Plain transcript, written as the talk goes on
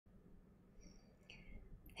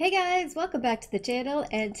Hey guys, welcome back to the channel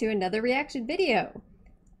and to another reaction video.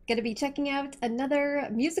 Gonna be checking out another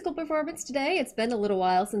musical performance today. It's been a little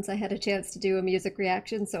while since I had a chance to do a music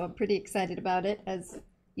reaction, so I'm pretty excited about it. As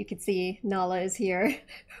you can see, Nala is here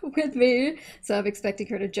with me, so I'm expecting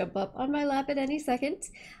her to jump up on my lap at any second.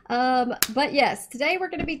 But yes, today we're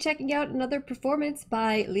gonna be checking out another performance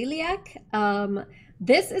by Liliac.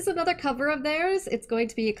 This is another cover of theirs. It's going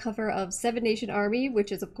to be a cover of Seven Nation Army,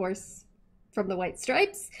 which is of course from the White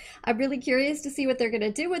Stripes. I'm really curious to see what they're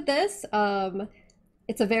gonna do with this.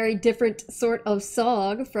 It's a very different sort of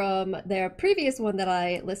song from their previous one that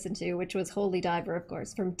I listened to, which was Holy Diver, of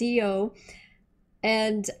course, from Dio.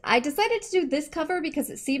 And I decided to do this cover because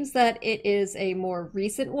it seems that it is a more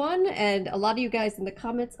recent one, and a lot of you guys in the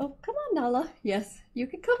comments, oh, come on, Nala. Yes, you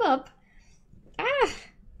can come up. Ah!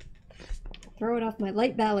 Throwing off my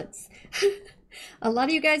light balance. A lot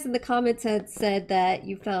of you guys in the comments had said that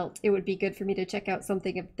you felt it would be good for me to check out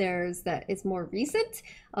something of theirs that is more recent,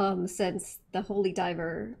 since the Holy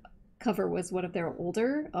Diver cover was one of their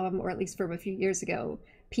older, or at least from a few years ago,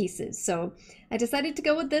 pieces. So I decided to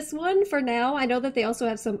go with this one for now. I know that they also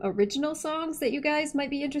have some original songs that you guys might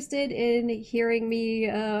be interested in hearing me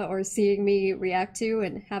or seeing me react to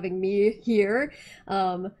and having me hear.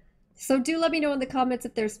 So do let me know in the comments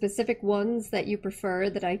if there's specific ones that you prefer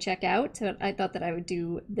that I check out. I thought that I would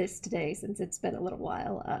do this today since it's been a little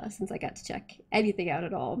while since I got to check anything out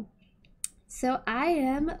at all. So I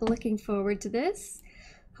am looking forward to this.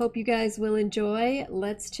 Hope you guys will enjoy.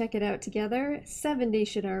 Let's check it out together. Seven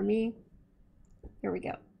Nation Army. Here we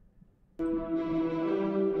go.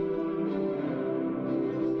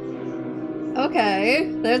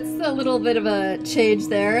 Okay, that's a little bit of a change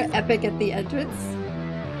there. Epic at the entrance.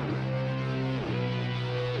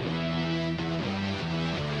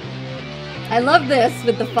 I love this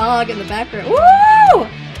with the fog in the background. Woo!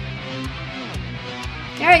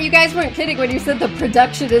 Alright, you guys weren't kidding when you said the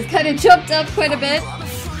production is kind of jumped up quite a bit.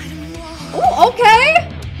 Oh, okay!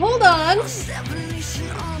 Hold on.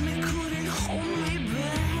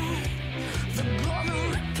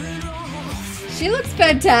 She looks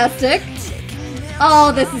fantastic.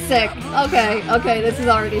 Oh, this is sick. Okay, okay, this is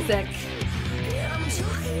already sick.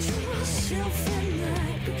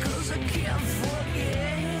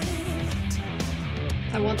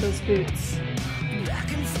 I want those boots.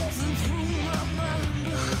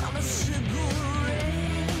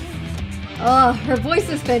 Oh, her voice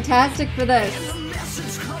is fantastic for this.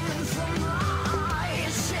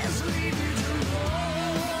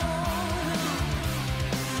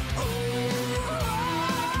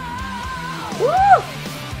 Woo!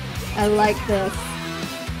 I like this.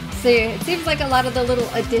 See, it seems like a lot of the little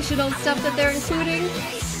additional stuff that they're including,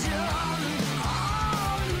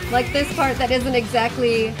 like this part that isn't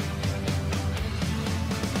exactly...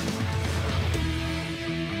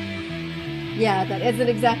 Yeah, that isn't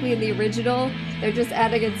exactly in the original. They're just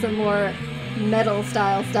adding in some more metal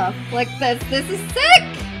style stuff. Like this. This is sick!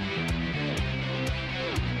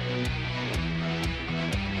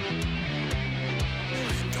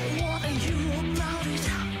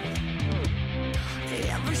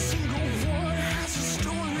 Every single word has a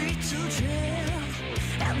story to tell.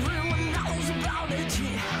 Everyone knows about it,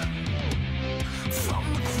 yeah. From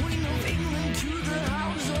the Queen of England to the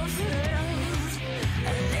House of Hell.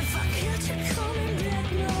 And if I catch it coming back,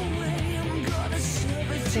 no way I'm gonna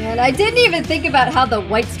serve it. And I didn't even think about how the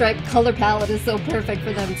White Stripe color palette is so perfect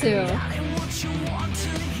for them too. That ain't what you want to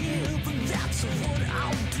hear, but that's what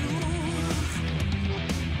I'll do.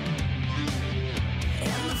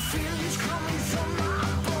 And the feeling's coming from my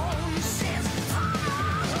bones says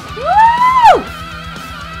Woo!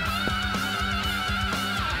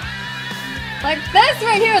 Like this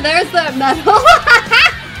right here, there's the metal.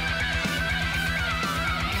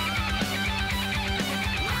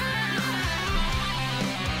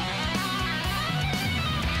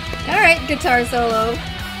 Alright, guitar solo.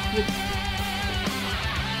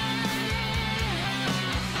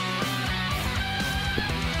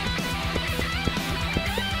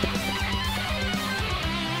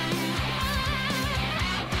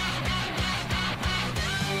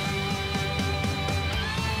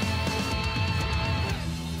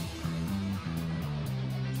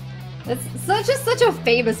 It's such a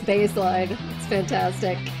famous bass line. It's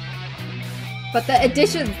fantastic. But the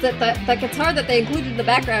additions, that the guitar that they included in the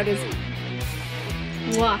background is...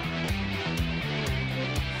 Mwah.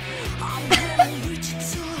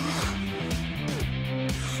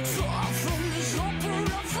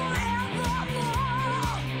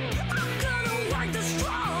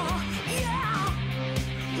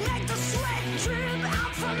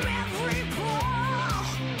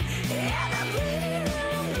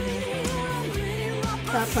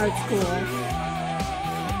 That part's cool.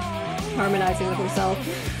 Harmonizing with himself.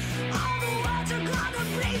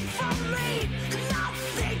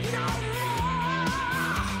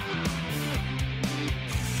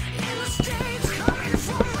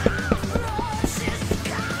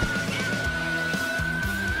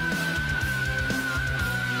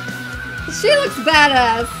 She looks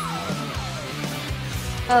badass.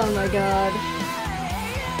 Oh my god.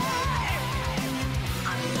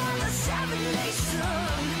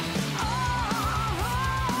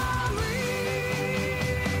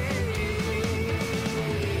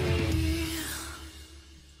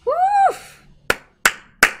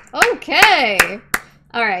 Okay.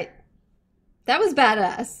 All right. That was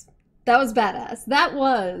badass. That was badass. That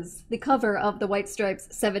was the cover of the White Stripes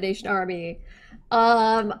Seven Nation Army.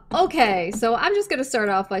 Okay, so I'm just gonna start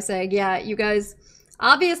off by saying, yeah, you guys,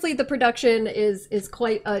 obviously the production is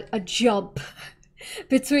quite a jump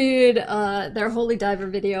between their Holy Diver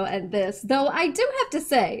video and this. Though I do have to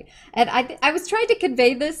say, and I was trying to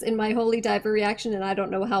convey this in my Holy Diver reaction, and I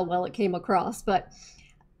don't know how well it came across, but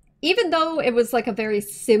even though it was like a very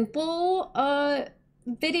simple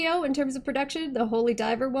video in terms of production, the Holy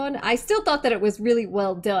Diver one, I still thought that it was really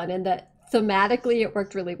well done and that thematically it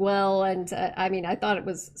worked really well. And I mean, I thought it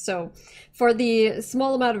was, so for the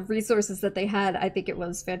small amount of resources that they had, I think it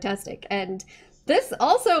was fantastic. And this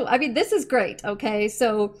also, I mean, this is great. Okay,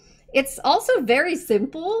 so it's also very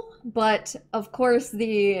simple, but of course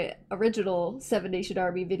the original Seven Nation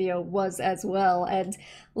Army video was as well. And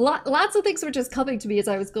lots of things were just coming to me as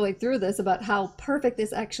I was going through this about how perfect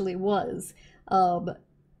this actually was.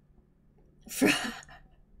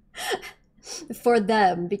 For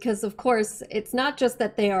them, because of course it's not just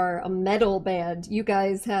that they are a metal band. You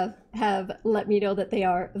guys have let me know that they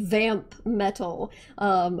are vamp metal.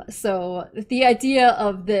 So the idea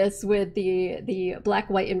of this with the black,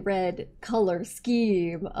 white, and red color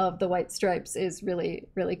scheme of the White Stripes is really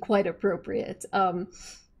quite appropriate. And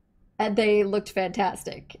they looked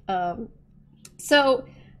fantastic. So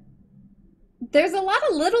there's a lot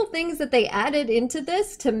of little things that they added into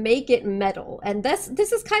this to make it metal. And this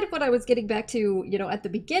is kind of what I was getting back to, you know, at the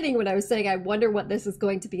beginning when I was saying I wonder what this is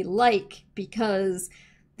going to be like, because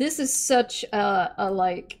this is such a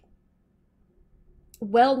like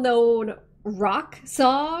well-known rock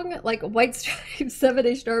song. Like White Stripes Seven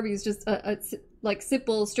Nation Army is just a like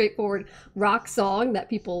simple, straightforward rock song that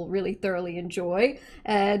people really thoroughly enjoy.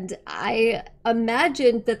 And I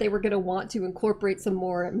imagined that they were going to want to incorporate some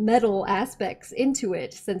more metal aspects into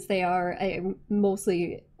it, since they are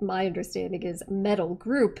mostly, my understanding is, metal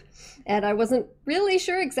group. And I wasn't really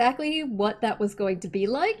sure exactly what that was going to be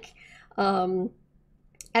like. And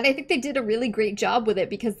I think they did a really great job with it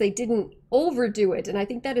because they didn't overdo it. And I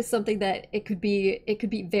think that is something that it could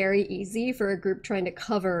be very easy for a group trying to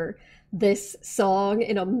cover this song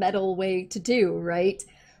in a metal way to do, right?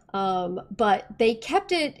 But they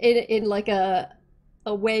kept it in like a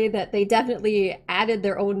way that they definitely added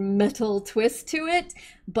their own metal twist to it,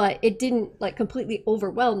 but it didn't like completely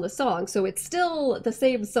overwhelm the song. So it's still the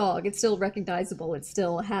same song, it's still recognizable, it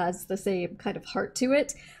still has the same kind of heart to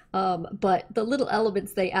it. But the little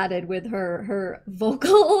elements they added with her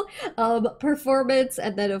vocal performance,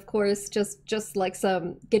 and then of course just like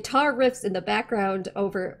some guitar riffs in the background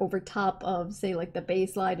over top of, say, like the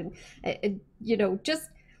bass line, and you know, just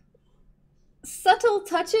subtle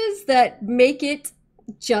touches that make it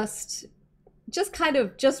just kind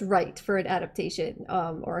of just right for an adaptation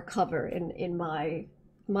or a cover in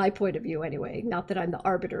my point of view anyway. Not that I'm the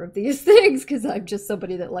arbiter of these things, because I'm just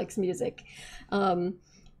somebody that likes music.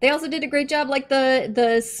 They also did a great job, like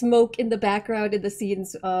the smoke in the background in the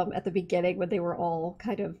scenes at the beginning, when they were all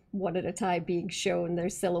kind of one at a time being shown their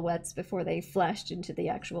silhouettes before they flashed into the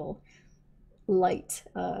actual light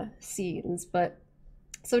scenes. But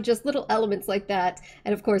so just little elements like that,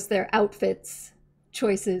 and of course their outfits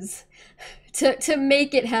choices to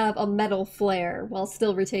make it have a metal flair while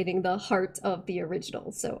still retaining the heart of the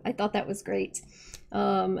original. So I thought that was great.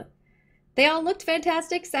 They all looked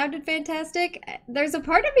fantastic, sounded fantastic. There's a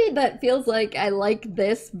part of me that feels like I like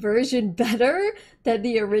this version better than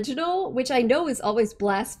the original, which I know is always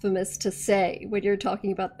blasphemous to say when you're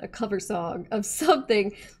talking about a cover song of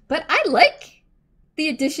something, but I like the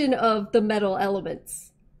addition of the metal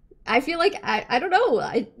elements. I feel like, I don't know,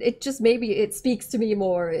 it just, maybe it speaks to me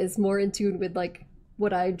more, is more in tune with like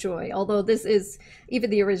what I enjoy. Although this is, even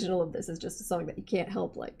the original of this is just a song that you can't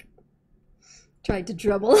help like trying to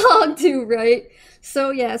drum along to, right? So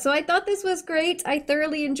yeah, so I thought this was great. I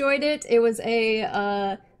thoroughly enjoyed it. It was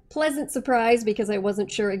a pleasant surprise because I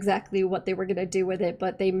wasn't sure exactly what they were going to do with it,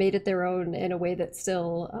 but they made it their own in a way that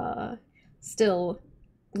still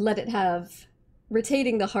let it have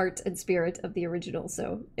retaining the heart and spirit of the original.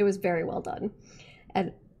 So it was very well done.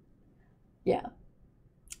 And yeah.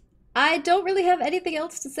 I don't really have anything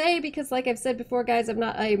else to say because, like I've said before, guys, I'm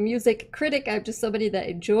not a music critic. I'm just somebody that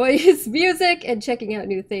enjoys music and checking out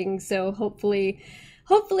new things. So hopefully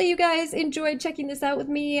you guys enjoyed checking this out with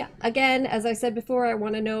me. Again, as I said before, I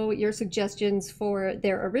want to know your suggestions for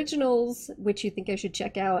their originals, which you think I should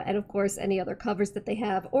check out, and of course, any other covers that they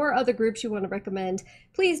have or other groups you want to recommend.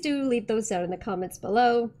 Please do leave those down in the comments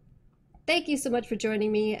below. Thank you so much for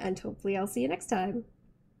joining me, and hopefully I'll see you next time.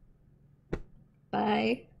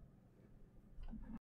 Bye.